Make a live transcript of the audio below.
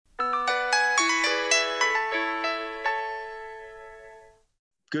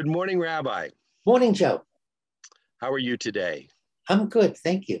Good morning, Rabbi. Morning, Joe. How are you today? I'm good,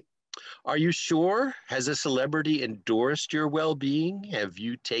 thank you. Are you sure? Has a celebrity endorsed your well-being? Have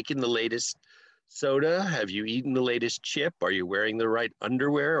you taken the latest soda? Have you eaten the latest chip? Are you wearing the right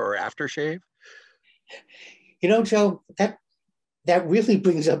underwear or aftershave? Joe, that really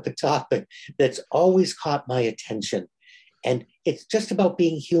brings up a topic that's always caught my attention. And it's just about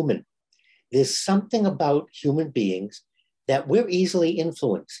being human. There's something about human beings that we're easily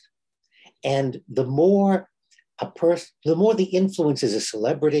influenced. And the more the influence is a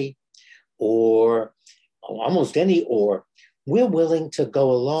celebrity or almost any, or we're willing to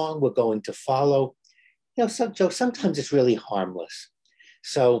go along, we're going to follow. Joe, sometimes it's really harmless.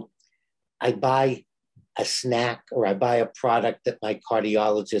 So I buy a snack or I buy a product that my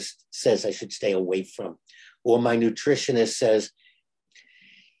cardiologist says I should stay away from, or my nutritionist says,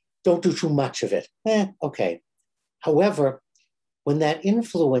 don't do too much of it. Okay. However, when that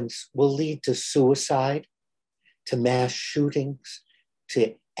influence will lead to suicide, to mass shootings,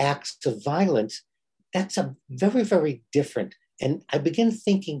 to acts of violence, that's a very, very different. And I begin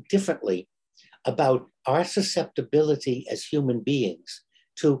thinking differently about our susceptibility as human beings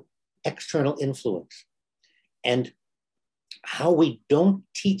to external influence and how we don't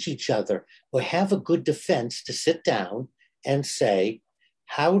teach each other or have a good defense to sit down and say,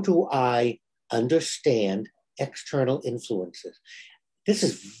 how do I understand external influences? This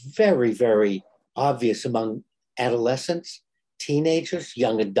is very, very obvious among adolescents, teenagers,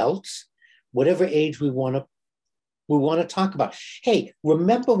 young adults, whatever age we want to talk about. Hey,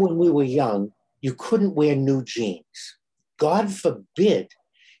 remember when we were young, you couldn't wear new jeans. God forbid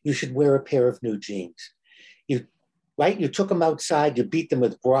you should wear a pair of new jeans. You took them outside, you beat them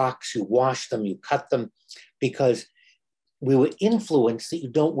with rocks, you washed them, you cut them, because we were influenced that you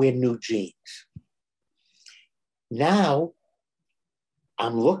don't wear new jeans. Now,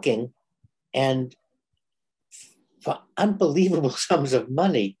 I'm looking, and for unbelievable sums of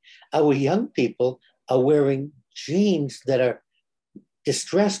money, our young people are wearing jeans that are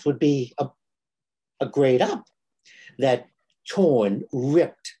distressed would be a grade up, that torn,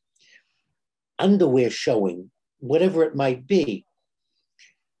 ripped, underwear showing, whatever it might be.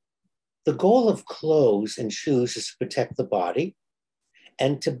 The goal of clothes and shoes is to protect the body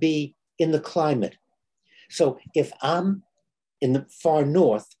and to be in the climate. So if I'm in the far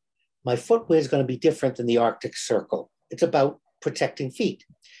north, my footwear is going to be different than the Arctic Circle. It's about protecting feet.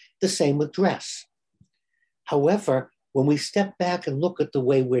 The same with dress. However, when we step back and look at the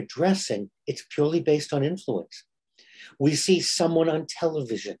way we're dressing, it's purely based on influence. We see someone on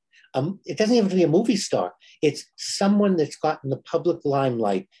television. It doesn't even have to be a movie star. It's someone that's gotten the public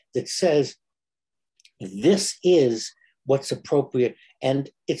limelight that says, this is what's appropriate. And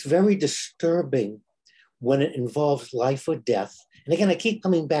it's very disturbing when it involves life or death. And again, I keep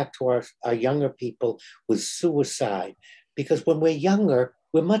coming back to our younger people with suicide, because when we're younger,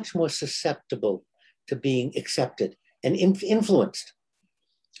 we're much more susceptible to being accepted and influenced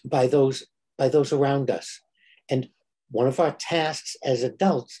by those around us. And one of our tasks as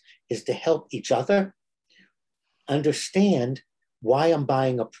adults is to help each other understand why I'm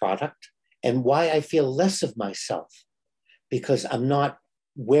buying a product and why I feel less of myself, because I'm not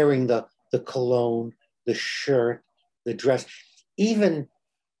wearing the cologne, the shirt, the dress, even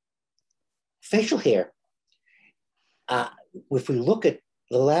facial hair. If we look at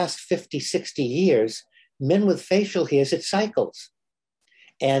the last 50, 60 years, men with facial hairs, it cycles.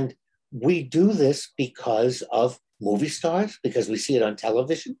 And we do this because of movie stars, because we see it on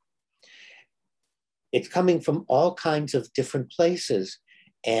television. It's coming from all kinds of different places,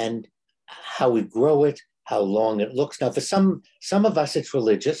 and how we grow it, how long it looks. Now, for some of us, it's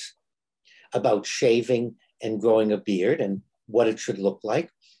religious, about shaving and growing a beard and what it should look like.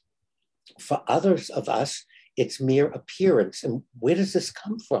 For others of us, it's mere appearance. And where does this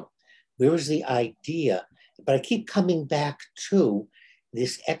come from? Where is the idea? But I keep coming back to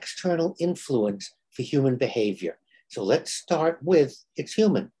this external influence for human behavior. So let's start with it's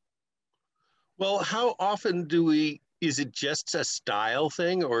human. Well, how often is it just a style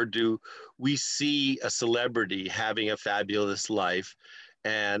thing, or do we see a celebrity having a fabulous life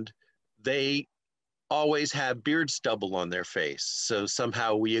and they always have beard stubble on their face? So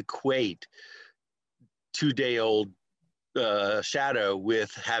somehow we equate 2-day-old shadow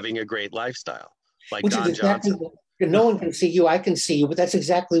with having a great lifestyle, like Which Don is exactly Johnson. no one can see you. I can see you, but that's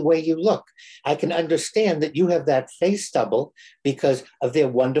exactly the way you look. I can understand that you have that face stubble because of their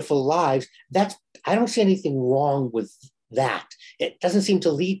wonderful lives. I don't see anything wrong with that. It doesn't seem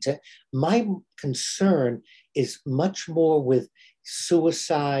to lead to. My concern is much more with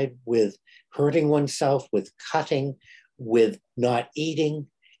suicide, with hurting oneself, with cutting, with not eating.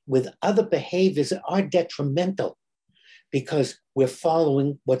 with other behaviors that are detrimental because we're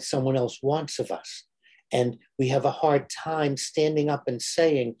following what someone else wants of us. And we have a hard time standing up and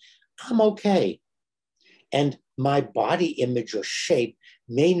saying, I'm okay. And my body image or shape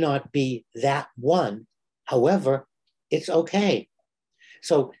may not be that one. However, it's okay.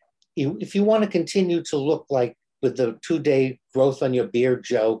 So if you want to continue to look like with the 2-day growth on your beard,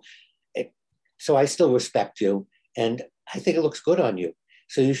 Joe, so I still respect you. And I think it looks good on you.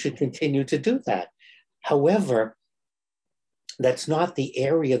 So you should continue to do that. However, that's not the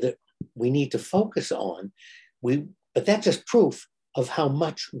area that we need to focus on. But that's just proof of how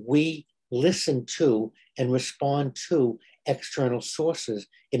much we listen to and respond to external sources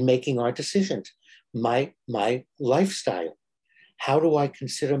in making our decisions. My lifestyle. How do I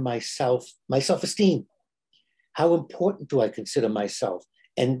consider myself, my self-esteem? How important do I consider myself?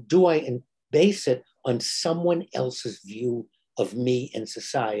 And do I base it on someone else's view of me and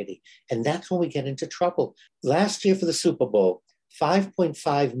society? And that's when we get into trouble. Last year for the Super Bowl,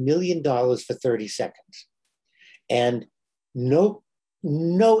 $5.5 million for 30 seconds. And no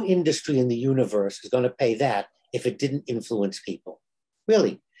industry in the universe is going to pay that if it didn't influence people.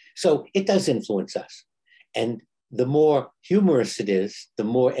 Really. So it does influence us. And the more humorous it is, the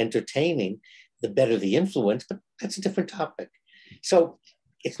more entertaining, the better the influence, but that's a different topic. So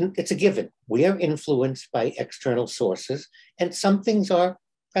it's a given. We are influenced by external sources, and some things are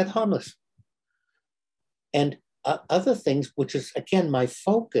rather harmless. And other things, which is, again, my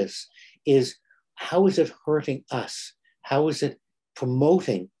focus, is how is it hurting us? How is it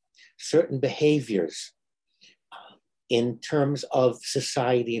promoting certain behaviors in terms of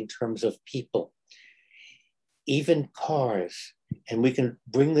society, in terms of people, even cars? And we can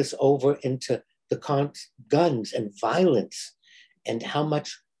bring this over into the guns and violence and how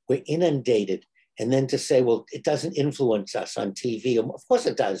much we're inundated. And then to say, well, it doesn't influence us on TV. Of course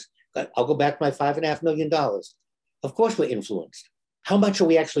it does. I'll go back to my $5.5 million. Of course we're influenced. How much are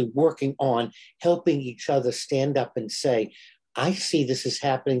we actually working on helping each other stand up and say, I see this is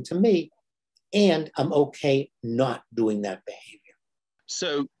happening to me, and I'm okay not doing that behavior?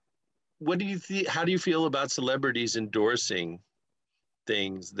 So what do you think? How do you feel about celebrities endorsing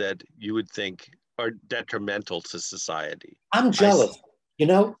things that you would think are detrimental to society? I'm jealous.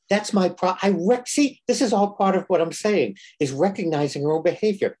 That's my problem. See, this is all part of what I'm saying, is recognizing our own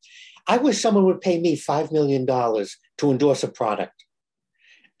behavior. I wish someone would pay me $5 million to endorse a product.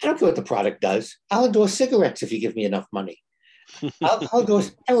 I don't care what the product does. I'll endorse cigarettes if you give me enough money. I'll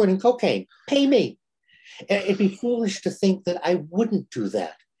endorse heroin and cocaine. Pay me. It'd be foolish to think that I wouldn't do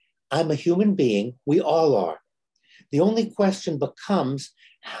that. I'm a human being. We all are. The only question becomes,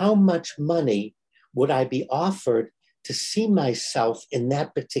 how much money would I be offered to see myself in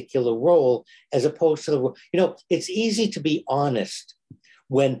that particular role, as opposed to the role? It's easy to be honest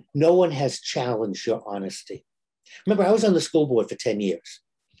when no one has challenged your honesty. Remember, I was on the school board for 10 years.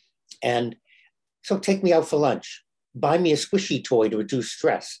 And so take me out for lunch, buy me a squishy toy to reduce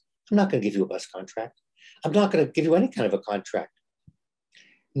stress. I'm not going to give you a bus contract. I'm not going to give you any kind of a contract.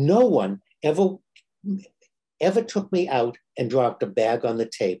 No one ever took me out and dropped a bag on the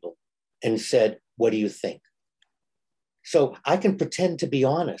table and said, what do you think? So I can pretend to be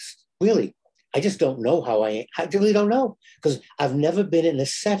honest. Really, I just don't know how I am. I really don't know, because I've never been in a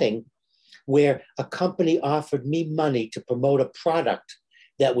setting where a company offered me money to promote a product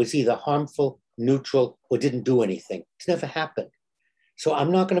that was either harmful, neutral, or didn't do anything. It's never happened. So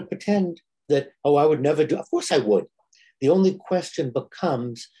I'm not going to pretend that, I would never do. Of course I would. The only question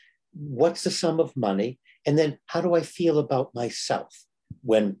becomes, what's the sum of money? And then how do I feel about myself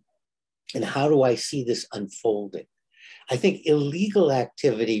and how do I see this unfolding? I think illegal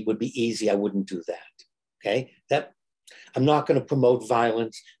activity would be easy. I wouldn't do that. Okay. I'm not going to promote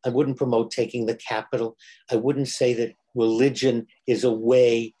violence. I wouldn't promote taking the Capitol. I wouldn't say that religion is a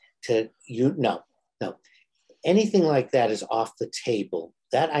way to, no. Anything like that is off the table.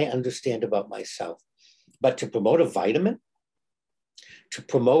 That I understand about myself. But to promote a vitamin, to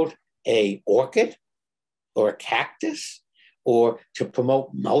promote an orchid or a cactus, or to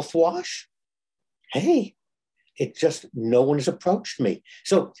promote mouthwash, hey, no one has approached me.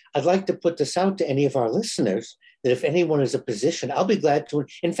 So I'd like to put this out to any of our listeners, that if anyone is a position, I'll be glad to.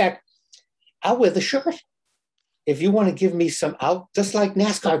 In fact, I'll wear the shirt. If you want to give me some out, just like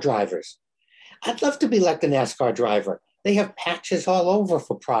NASCAR drivers. I'd love to be like the NASCAR driver. They have patches all over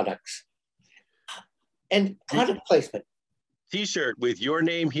for products and product placement. T-shirt with your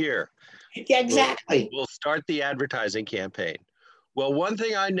name here. Yeah, exactly. We'll start the advertising campaign. Well, one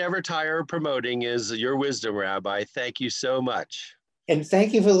thing I never tire of promoting is your wisdom, Rabbi. Thank you so much. And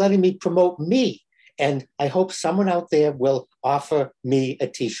thank you for letting me promote me And I hope someone out there will offer me a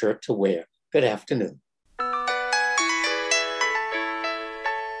t-shirt to wear. Good afternoon.